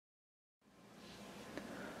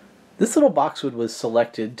This little boxwood was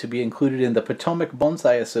selected to be included in the Potomac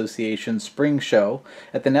Bonsai Association Spring Show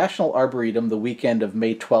at the National Arboretum the weekend of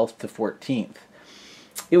May 12th to 14th.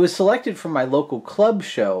 It was selected from my local club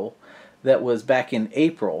show that was back in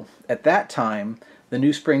April. At that time, the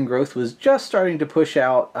new spring growth was just starting to push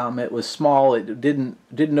out. It was small. It didn't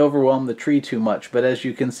overwhelm the tree too much. But as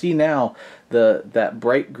you can see now, that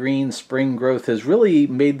bright green spring growth has really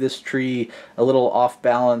made this tree a little off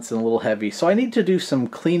balance and a little heavy. So I need to do some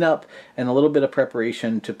cleanup and a little bit of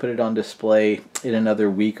preparation to put it on display in another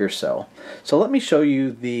week or so. So let me show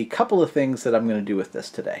you the couple of things that I'm going to do with this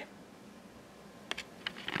today.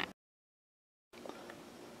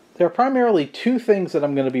 There are primarily two things that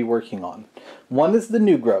I'm going to be working on. One is the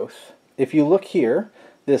new growth. If you look here,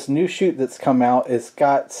 this new shoot that's come out, it's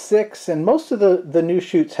got 6, and most of the new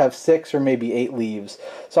shoots have 6 or maybe 8 leaves.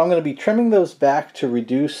 So I'm going to be trimming those back to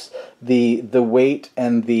reduce the weight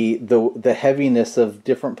and the heaviness of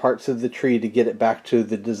different parts of the tree to get it back to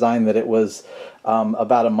the design that it was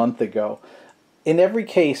about a month ago. In every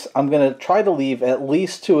case, I'm going to try to leave at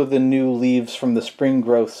least 2 of the new leaves from the spring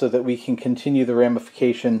growth so that we can continue the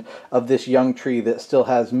ramification of this young tree that still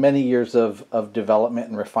has many years of development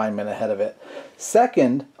and refinement ahead of it.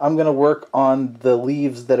 Second, I'm going to work on the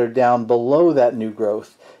leaves that are down below that new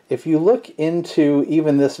growth. If you look into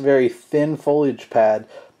even this very thin foliage pad,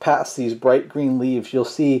 past these bright green leaves, you'll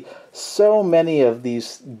see so many of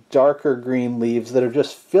these darker green leaves that are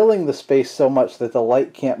just filling the space so much that the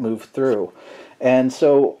light can't move through. And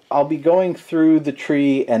so I'll be going through the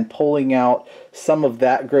tree and pulling out some of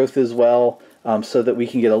that growth as well, so that we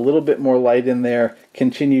can get a little bit more light in there,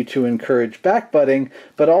 continue to encourage back budding,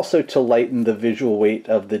 but also to lighten the visual weight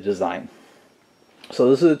of the design. So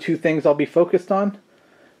those are the two things I'll be focused on.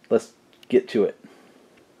 Let's get to it.